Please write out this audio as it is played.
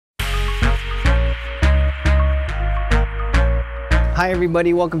Hi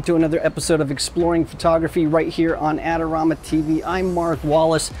everybody, welcome to another episode of Exploring Photography right here on Adorama TV. I'm Mark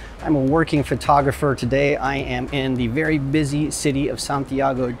Wallace. I'm a working photographer. Today I am in the very busy city of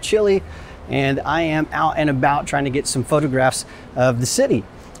Santiago, Chile, and I am out and about trying to get some photographs of the city.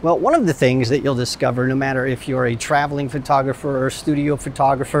 Well, one of the things that you'll discover, no matter if you're a traveling photographer or a studio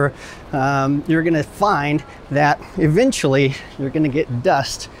photographer, you're gonna find that eventually you're gonna get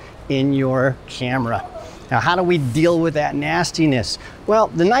dust in your camera. Now, how do we deal with that nastiness? Well,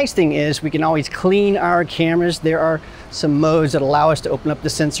 the nice thing is we can always clean our cameras. There are some modes that allow us to open up the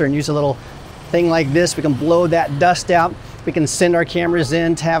sensor and use a little thing like this. We can blow that dust out. We can send our cameras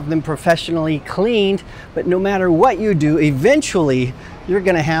in to have them professionally cleaned. But no matter what you do, eventually you're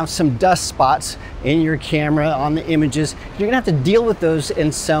gonna have some dust spots in your camera on the images. You're gonna have to deal with those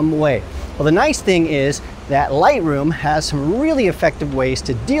in some way. Well, the nice thing is that Lightroom has some really effective ways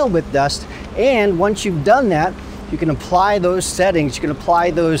to deal with dust. And once you've done that, you can apply those settings. You can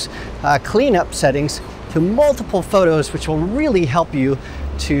apply those cleanup settings to multiple photos, which will really help you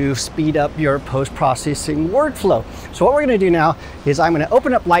to speed up your post-processing workflow. So what we're gonna do now is I'm gonna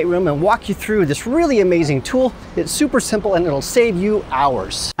open up Lightroom and walk you through this really amazing tool. It's super simple and it'll save you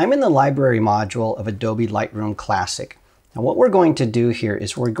hours. I'm in the library module of Adobe Lightroom Classic. Now what we're going to do here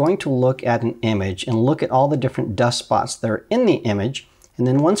is we're going to look at an image and look at all the different dust spots that are in the image. And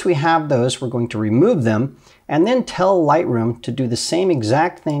then once we have those, we're going to remove them and then tell Lightroom to do the same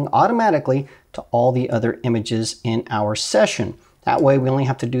exact thing automatically to all the other images in our session. That way we only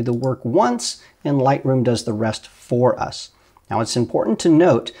have to do the work once and Lightroom does the rest for us. Now it's important to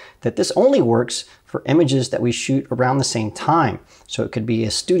note that this only works for images that we shoot around the same time. So it could be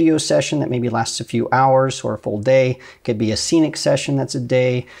a studio session that maybe lasts a few hours or a full day. It could be a scenic session that's a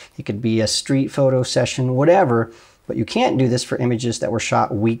day. It could be a street photo session, whatever. But you can't do this for images that were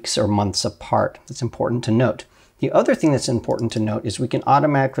shot weeks or months apart. That's important to note. The other thing that's important to note is we can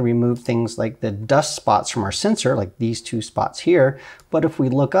automatically remove things like the dust spots from our sensor, like these two spots here. But if we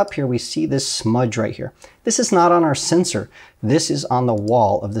look up here, we see this smudge right here. This is not on our sensor. This is on the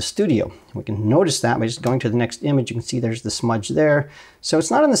wall of the studio. We can notice that by just going to the next image. You can see there's the smudge there. So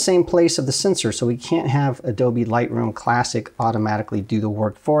it's not in the same place of the sensor, so we can't have Adobe Lightroom Classic automatically do the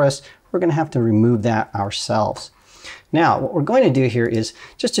work for us. We're gonna have to remove that ourselves. Now, what we're going to do here is,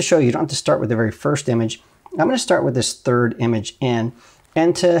 just to show you, you don't have to start with the very first image. I'm going to start with this third image in,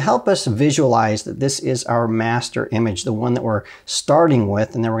 and to help us visualize that this is our master image, the one that we're starting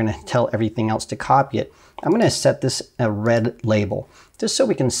with, and then we're going to tell everything else to copy it. I'm going to set this a red label, just so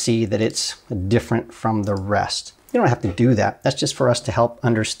we can see that it's different from the rest. You don't have to do that. That's just for us to help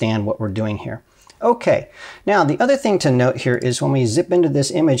understand what we're doing here. Okay, now the other thing to note here is when we zip into this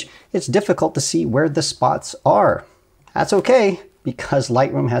image, it's difficult to see where the spots are. That's okay, because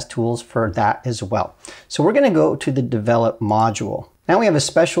Lightroom has tools for that as well. So we're gonna go to the Develop module. Now we have a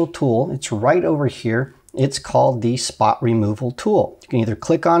special tool. It's right over here. It's called the Spot Removal tool. You can either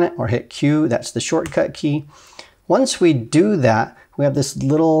click on it or hit Q. That's the shortcut key. Once we do that, we have this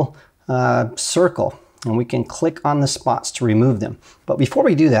little circle, and we can click on the spots to remove them. But before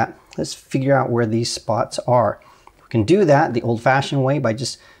we do that, let's figure out where these spots are. We can do that the old-fashioned way by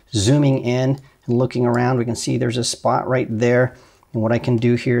just zooming in and looking around. We can see there's a spot right there. And what I can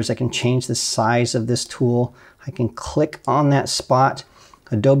do here is I can change the size of this tool. I can click on that spot.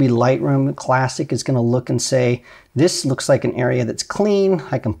 Adobe Lightroom Classic is going to look and say, this looks like an area that's clean.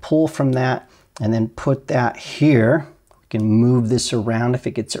 I can pull from that and then put that here. We can move this around if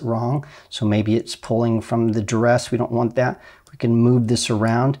it gets it wrong. So maybe it's pulling from the dress. We don't want that. We can move this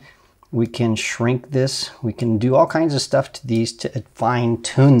around. We can shrink this. We can do all kinds of stuff to these to fine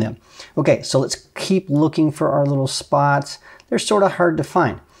tune them. Okay, so let's keep looking for our little spots. They're sort of hard to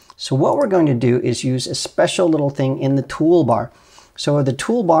find. So what we're going to do is use a special little thing in the toolbar. So the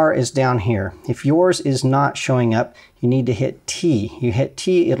toolbar is down here. If yours is not showing up, you need to hit T. You hit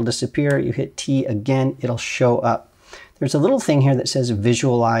T, it'll disappear. You hit T again, it'll show up. There's a little thing here that says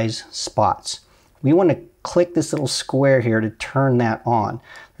Visualize Spots. We want to click this little square here to turn that on.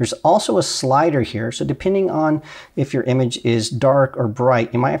 There's also a slider here, so depending on if your image is dark or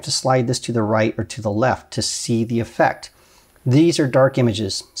bright, you might have to slide this to the right or to the left to see the effect. These are dark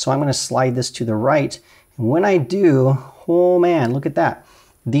images, so I'm going to slide this to the right, and when I do, oh man, look at that.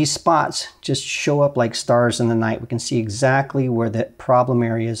 These spots just show up like stars in the night. We can see exactly where the problem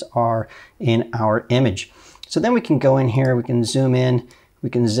areas are in our image. So then we can go in here, we can zoom in, we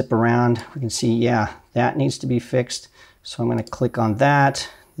can zip around, we can see, yeah, that needs to be fixed. So I'm going to click on that.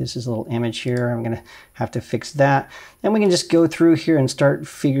 This is a little image here. I'm going to have to fix that. Then we can just go through here and start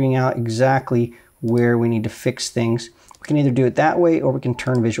figuring out exactly where we need to fix things. We can either do it that way, or we can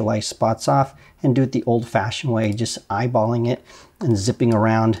turn visualize spots off and do it the old-fashioned way, just eyeballing it and zipping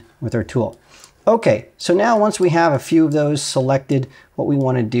around with our tool. Okay, so now once we have a few of those selected, what we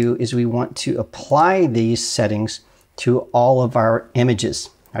want to do is we want to apply these settings to all of our images.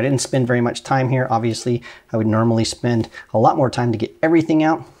 I didn't spend very much time here. Obviously, I would normally spend a lot more time to get everything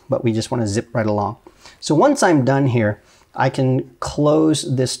out, but we just want to zip right along. So once I'm done here, I can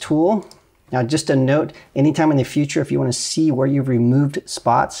close this tool. Now, just a note, anytime in the future, if you want to see where you've removed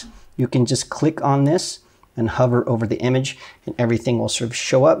spots, you can just click on this and hover over the image and everything will sort of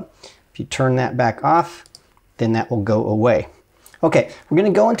show up. If you turn that back off, then that will go away. Okay, we're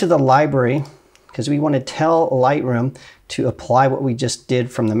going to go into the library because we want to tell Lightroom to apply what we just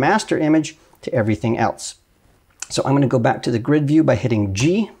did from the master image to everything else. So I'm going to go back to the grid view by hitting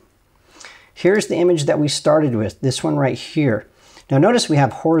G. Here's the image that we started with, this one right here. Now notice we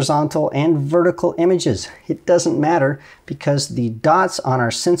have horizontal and vertical images. It doesn't matter because the dots on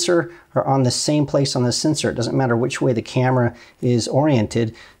our sensor are on the same place on the sensor. It doesn't matter which way the camera is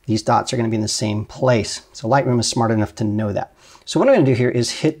oriented. These dots are going to be in the same place. So Lightroom is smart enough to know that. So what I'm going to do here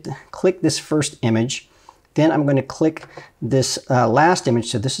is click this first image. Then I'm going to click this last image.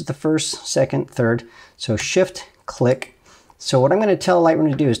 So this is the first, second, third. So shift click. So what I'm going to tell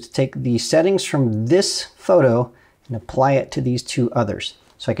Lightroom to do is to take the settings from this photo and apply it to these two others.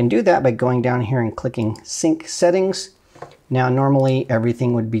 So I can do that by going down here and clicking sync settings. Now normally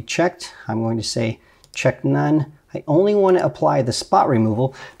everything would be checked. I'm going to say check none. I only want to apply the spot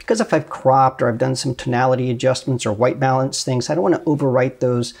removal because if I've cropped or I've done some tonality adjustments or white balance things, I don't want to overwrite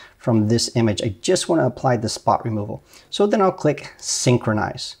those from this image. I just want to apply the spot removal. So then I'll click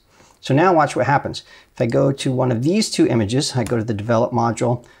synchronize. So now watch what happens. If I go to one of these two images, I go to the develop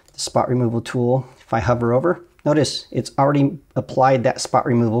module, the spot removal tool. If I hover over, notice it's already applied that spot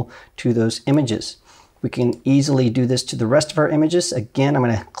removal to those images. We can easily do this to the rest of our images. Again, I'm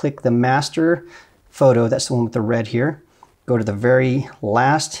going to click the master photo, that's the one with the red here. Go to the very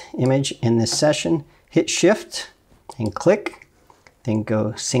last image in this session, hit shift and click, then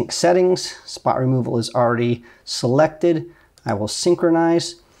go sync settings. Spot removal is already selected. I will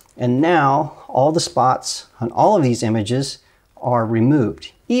synchronize. And now all the spots on all of these images are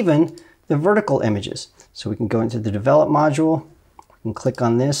removed, even the vertical images. So we can go into the develop module, we can click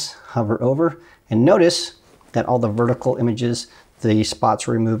on this, hover over, and notice that all the vertical images, the spots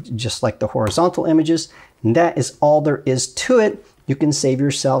are removed just like the horizontal images. And that is all there is to it. You can save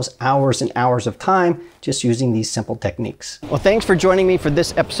yourselves hours and hours of time just using these simple techniques. Well, thanks for joining me for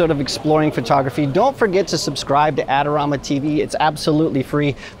this episode of Exploring Photography. Don't forget to subscribe to Adorama TV. It's absolutely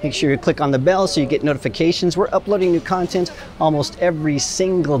free. Make sure you click on the bell so you get notifications. We're uploading new content almost every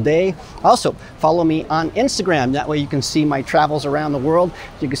single day. Also, follow me on Instagram. That way you can see my travels around the world.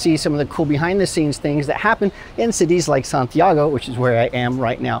 You can see some of the cool behind the scenes things that happen in cities like Santiago, which is where I am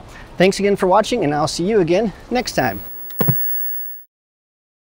right now. Thanks again for watching, and I'll see you again next time.